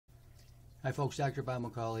Hi folks, Dr. Bob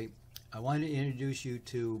McCauley. I wanted to introduce you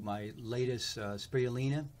to my latest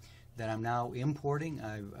Spirulina that I'm now importing.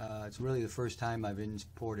 It's really the first time I've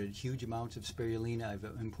imported huge amounts of Spirulina. I've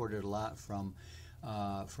imported a lot from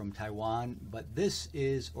Taiwan, but this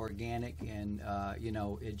is organic, and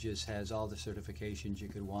it just has all the certifications you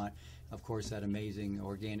could want. Of course, that amazing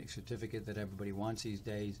organic certificate that everybody wants these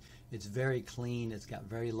days. It's very clean. It's got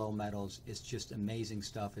very low metals. It's just amazing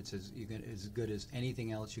stuff. It's as good as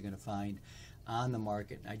anything else you're going to find on the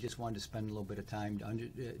market. I just wanted to spend a little bit of time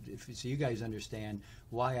so you guys understand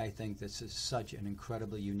why I think this is such an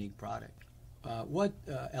incredibly unique product. What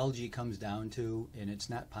algae comes down to, and it's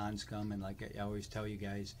not pond scum, and like I always tell you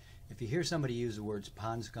guys, if you hear somebody use the words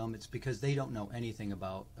pond scum, it's because they don't know anything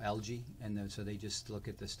about algae, and so they just look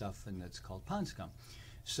at the stuff and it's called pond scum.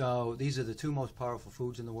 So these are the two most powerful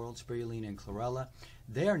foods in the world, spirulina and chlorella.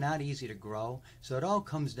 They are not easy to grow, so it all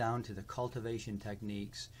comes down to the cultivation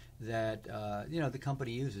techniques that the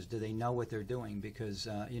company uses. Do they know what they're doing? Because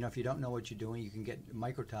if you don't know what you're doing, you can get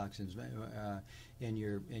mycotoxins in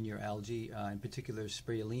your algae. In particular,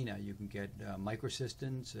 spirulina, you can get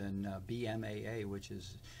microcystins and BMAA, which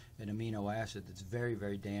is an amino acid that's very,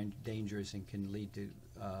 very dangerous and can lead to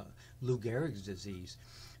Lou Gehrig's disease.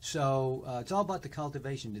 So it's all about the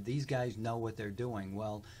cultivation. Do these guys know what they're doing?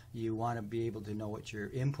 Well, you want to be able to know what your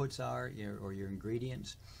inputs are, or your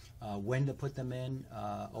ingredients, when to put them in,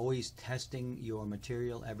 always testing your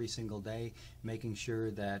material every single day, making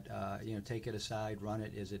sure that take it aside, run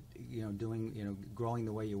it. Is it growing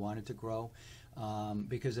the way you want it to grow?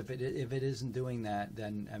 Because if it isn't doing that,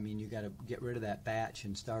 then you got to get rid of that batch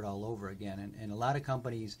and start all over again. And a lot of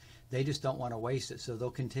companies, they just don't want to waste it, so they'll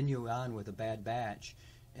continue on with a bad batch,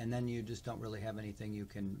 and then you just don't really have anything you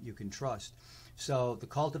can trust. So the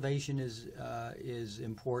cultivation is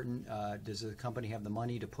important. Does the company have the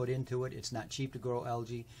money to put into it? It's not cheap to grow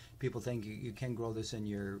algae. People think you can grow this in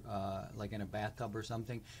your like in a bathtub or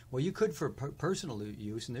something. Well, you could for personal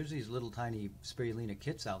use, and there's these little tiny spirulina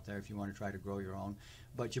kits out there if you want to try to grow your own.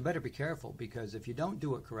 But you better be careful, because if you don't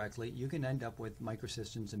do it correctly, you can end up with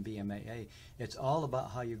microcystins and BMAA. It's all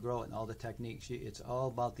about how you grow it and all the techniques. It's all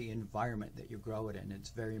about the environment that you grow it in. It's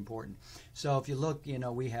very important. So if you look,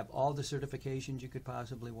 we have all the certifications you could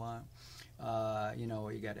possibly want.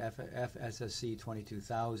 You got FSSC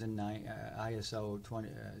 22000, ISO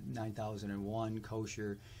 9001,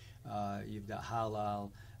 kosher. You've got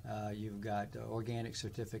halal. You've got organic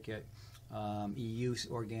certificate. EU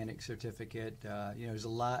organic certificate. There's a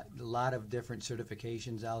lot of different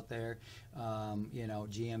certifications out there.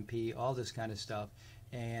 GMP, all this kind of stuff,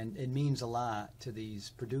 and it means a lot to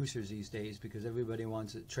these producers these days, because everybody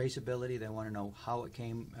wants it. Traceability. They want to know how it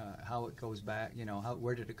came, how it goes back.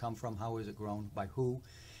 Where did it come from? How was it grown? By who?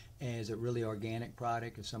 And is it really organic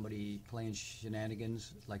product? Is somebody playing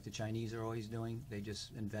shenanigans like the Chinese are always doing? They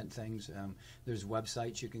just invent things. There's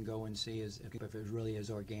websites you can go and see if it really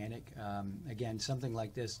is organic. Again, something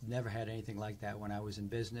like this, never had anything like that when I was in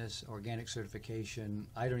business. Organic certification,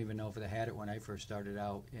 I don't even know if they had it when I first started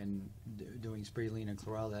out in doing spirulina and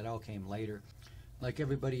chlorella. That all came later. Like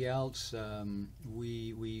everybody else,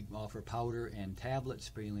 we offer powder and tablets,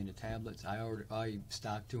 spirulina tablets. I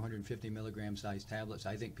stock 250 milligram size tablets.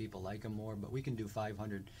 I think people like them more, but we can do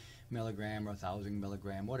 500 milligram or 1,000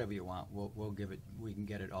 milligram, whatever you want. We'll give it. We can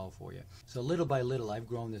get it all for you. So little by little, I've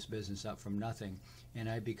grown this business up from nothing, and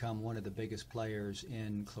I've become one of the biggest players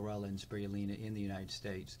in chlorella and spirulina in the United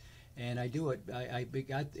States. And I do it.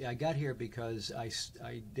 I got here because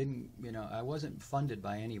I didn't. I wasn't funded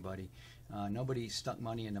by anybody. Nobody stuck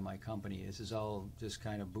money into my company. This is all just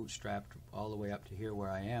kind of bootstrapped all the way up to here where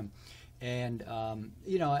I am. And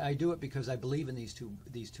I do it because I believe in these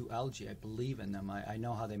two algae. I believe in them. I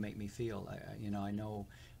know how they make me feel. I know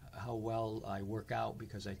how well I work out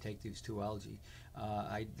because I take these two algae.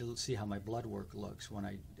 I see how my blood work looks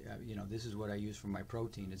when this is what I use for my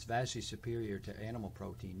protein. It's vastly superior to animal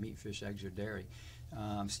protein, meat, fish, eggs, or dairy.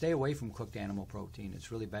 Stay away from cooked animal protein.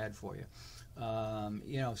 It's really bad for you.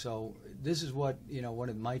 So this is what, one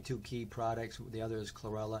of my two key products. The other is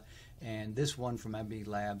chlorella, and this one from MB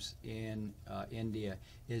Labs in India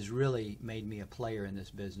has really made me a player in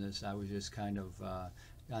this business. I was just kind of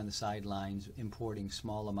on the sidelines importing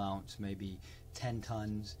small amounts, maybe 10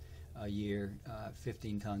 tons a year,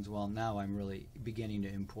 15 tons. Well, now I'm really beginning to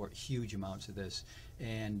import huge amounts of this,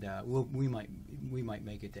 and we might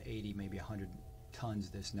make it to 80, maybe 100 tons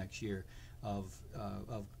this next year of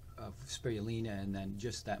spirulina, and then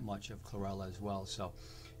just that much of chlorella as well. So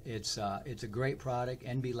it's a great product.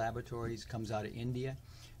 NB Laboratories comes out of India,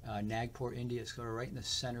 Nagpur, India. It's sort of right in the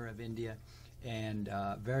center of India, and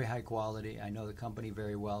very high quality. I know the company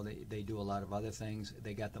very well. They do a lot of other things.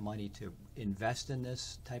 They got the money to invest in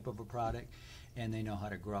this type of a product, and they know how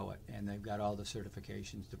to grow it, and they've got all the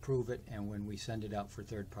certifications to prove it. And when we send it out for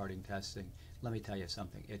third-party testing, let me tell you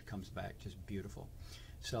something, it comes back just beautiful.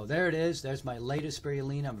 So there it is. There's my latest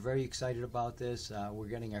Spirulina. I'm very excited about this. We're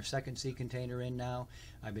getting our second sea container in now.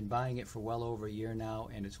 I've been buying it for well over a year now,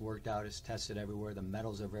 and it's worked out. It's tested everywhere. The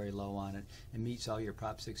metals are very low on it. It meets all your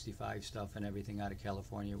Prop 65 stuff and everything out of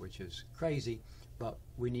California, which is crazy, but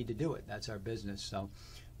we need to do it. That's our business. So,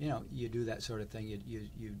 you know, you do that sort of thing.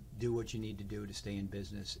 You do what you need to do to stay in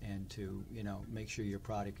business and to, you know, make sure your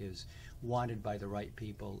product is wanted by the right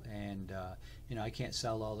people. And, you know, I can't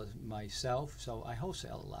sell all this myself, so I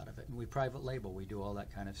wholesale a lot of it. And we private label. We do all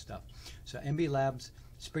that kind of stuff. So MB Labs,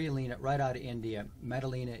 Spirulina, right out of India.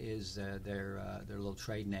 Metalina is their little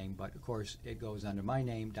trade name, but of course it goes under my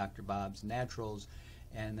name, Dr. Bob's Naturals,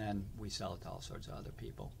 and then we sell it to all sorts of other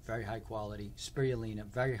people. Very high quality, Spirulina,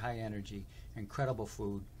 very high energy, incredible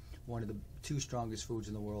food. One of the two strongest foods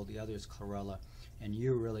in the world. The other is chlorella, and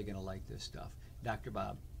you're really going to like this stuff. Dr.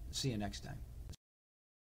 Bob, see you next time.